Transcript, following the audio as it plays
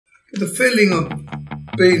The feeling of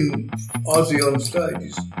being Ozzy on stage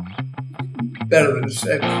is better than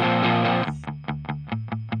sex.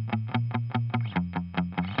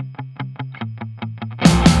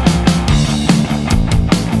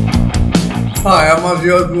 Hi, I'm Ozzy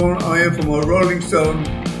Osbourne. I am from a Rolling Stone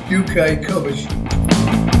UK cover sheet.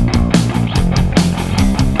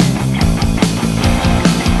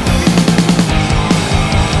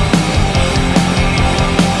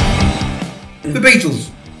 The Beatles.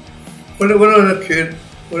 When I was a kid,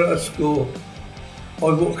 when I was at school, I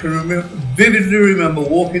can vividly remember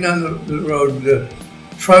walking down the road with a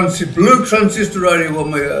blue transistor radio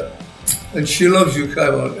on my ear, and She Loves You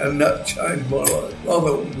came on, and that changed my life. I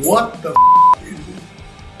thought, what the is it?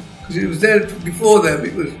 Because it was there, before then,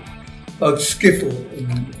 it was like skiffle and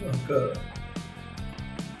like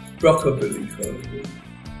rockabilly kind of thing.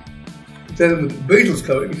 But then with the Beatles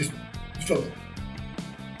coming, it just like,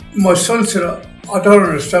 my son said, I don't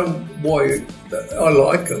understand why I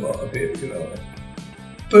like a lot of it, you know.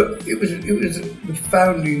 But it was the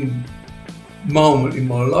founding moment in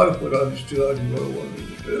my life when I understood what I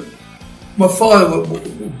wanted to do. My father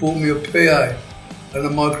bought me a PA and a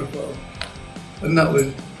microphone, and that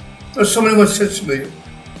was somebody once said to me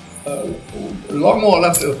a long while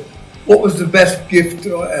after, what was the best gift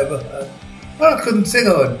that I ever had? And I couldn't think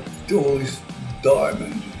I'd do all this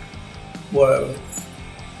diamonds, whatever.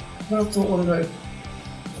 And I thought one day,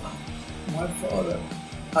 my father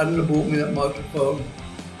hadn't have bought me that microphone,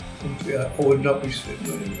 I would not be sitting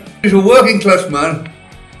there. He was a working class man.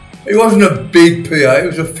 It wasn't a big PA, it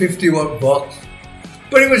was a 50-watt box.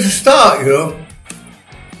 But it was a start, you know.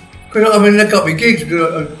 Because I mean, that got me gigs.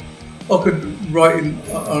 I could write in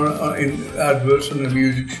adverts on the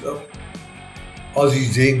music shop. Ozzy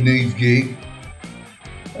Zig needs gig.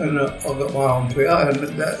 And I got my own PA, and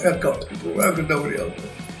that got people around because nobody else did.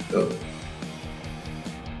 So,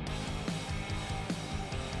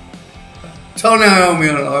 Tony Iommi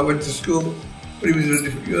and I went to school, but he was in a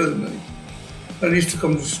different year than me. And he used to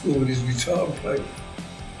come to school with his guitar and play.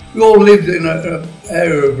 We all lived in an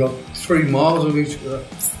area of like 3 miles of each other.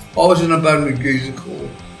 I was in a band with Geezer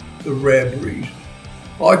called The Rare Breed.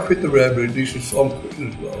 I quit The Rare Breed, this was I'm quitting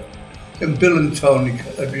as well. And Bill and Tony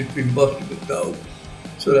had just been busted at dough.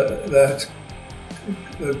 So that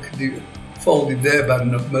folded their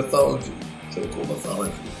band of Mythology, so they called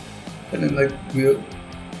Mythology. And then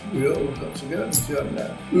we all got together and jammed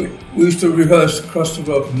out. We used to rehearse across the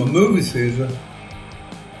road from a movie theatre.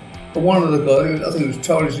 And one of the guys, I think it was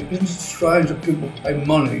Tony, said, isn't it strange that people pay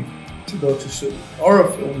money to go to see horror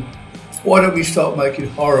films? Why don't we start making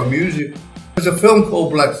horror music? There's a film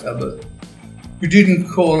called Black Sabbath. We didn't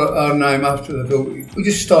call our name after the film. We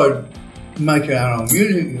just started making our own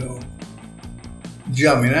music, you know,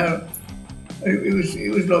 jamming out. It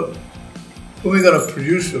was like, when we got a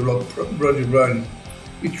producer like Roger Brown,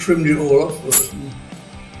 he trimmed it all off for us, and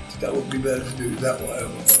that would be better to do it that way.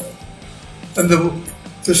 And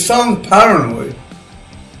the song Paranoid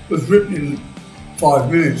was written in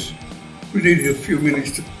 5 minutes. We needed a few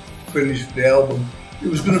minutes to finish the album. It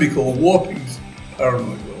was going to be called Warping's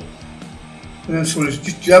Paranoid. And then someone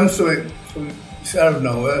just jammed something out of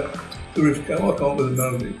nowhere. The riff came, I can't with the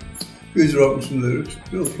melody. Here's writing some lyrics,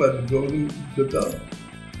 Bill played the drums and the done.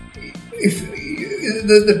 If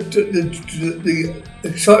the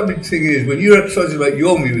exciting thing is, when you're excited about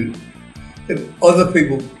your music, then other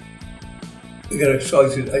people get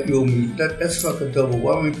excited at your music. That's like a double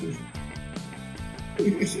whammy.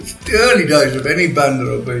 It's the early days of any band that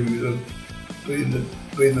I've been with,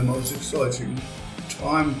 being the most exciting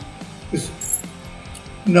time. Because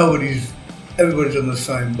everybody's on the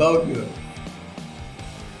same boat, you know.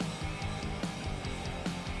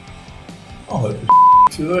 I hope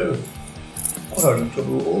it's too. I had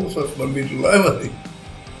trouble with all sorts of my mental malady.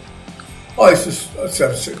 I used to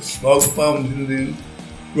have smoke bombs and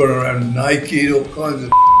run around naked, all kinds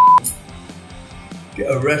of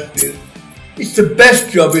get arrested. It's the best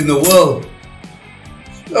job in the world.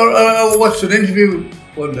 I watched an interview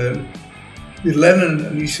one day with Lennon,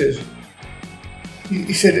 and he said he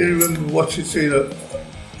remember watching, seeing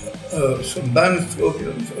some bands talking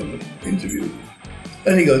on an interview,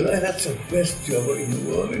 and he goes, hey, that's the best job in the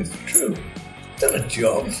world. And it's true. It's not a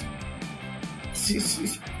job.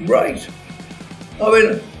 It's right. I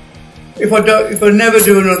mean, if I never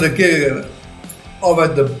do another gig again, I've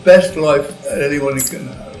had the best life that anyone can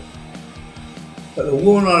have. Got the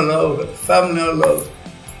woman I love, got the family I love,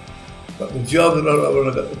 got the job that I love, and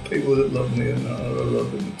I got the people that love me, and I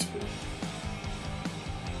love them too.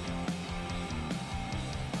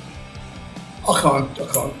 I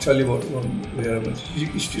can't tell you what the elements.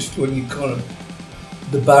 It's just when you kind of,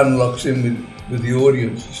 the band locks in with the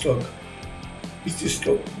audience. It's just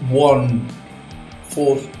like one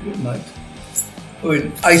fourth night. I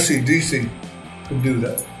mean, AC/DC can do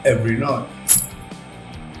that every night.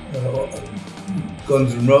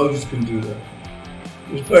 Guns N' Roses can do that.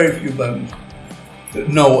 There's very few bands that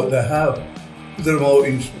know what they have. They're all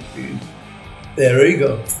interested in their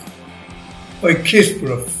ego. I mean, Kiss put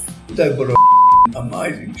a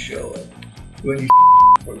amazing show. When you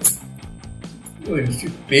it's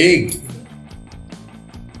just big.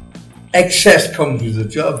 Excess comes with the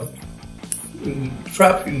job.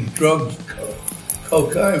 Trafficking, drugs,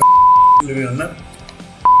 cocaine, living on that.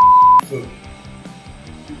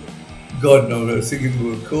 God knows, I was thinking we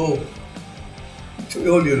were cool.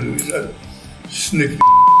 All you do is sniff,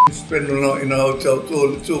 spend the night in a hotel,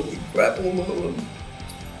 talking crap all the time.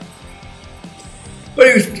 But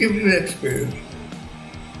it was giving an experience.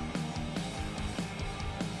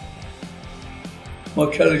 My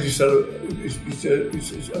Kelly just had it's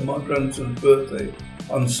my grandson's birthday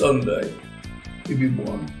on Sunday. He'll be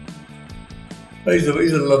one. He's a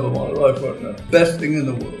love of my life right now. Best thing in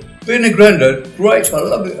the world. Being a granddad, great, I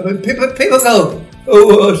love it. I mean, people go,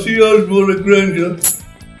 oh, I see Osbourne, a granddad.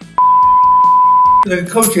 They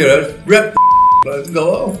come to your house, rep and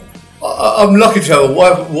go, oh, I'm lucky to have a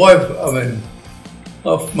wife. I mean,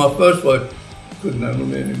 my first wife couldn't handle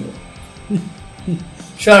me anymore.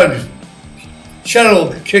 Sharon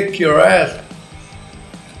will kick your ass.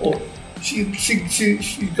 Or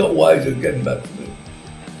she's got ways of getting back to me.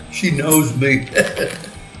 She knows me.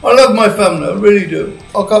 I love my family, I really do.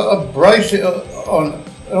 I got a bracelet on,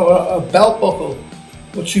 a belt buckle,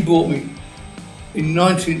 what she bought me in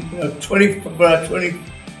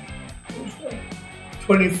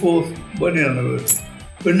 24th wedding anniversary.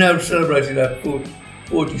 We're now celebrating our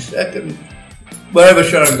 42nd. Wherever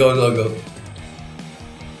Sharon goes, I go.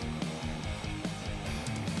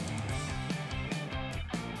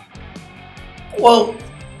 Well,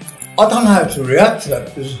 I don't know how to react to that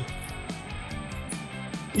because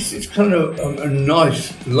it's kind of a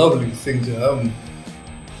nice, lovely thing to have.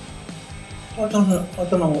 I don't know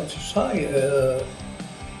what to say.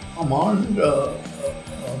 I'm on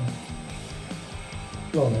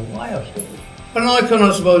blown away, I suppose. An icon,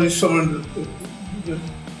 I suppose, is someone that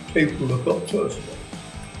people look up to, I suppose.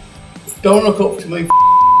 Don't look up to me,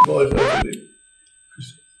 boys,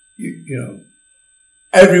 because you know.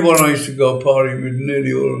 Everyone I used to go partying with,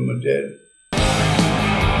 nearly all of them are dead.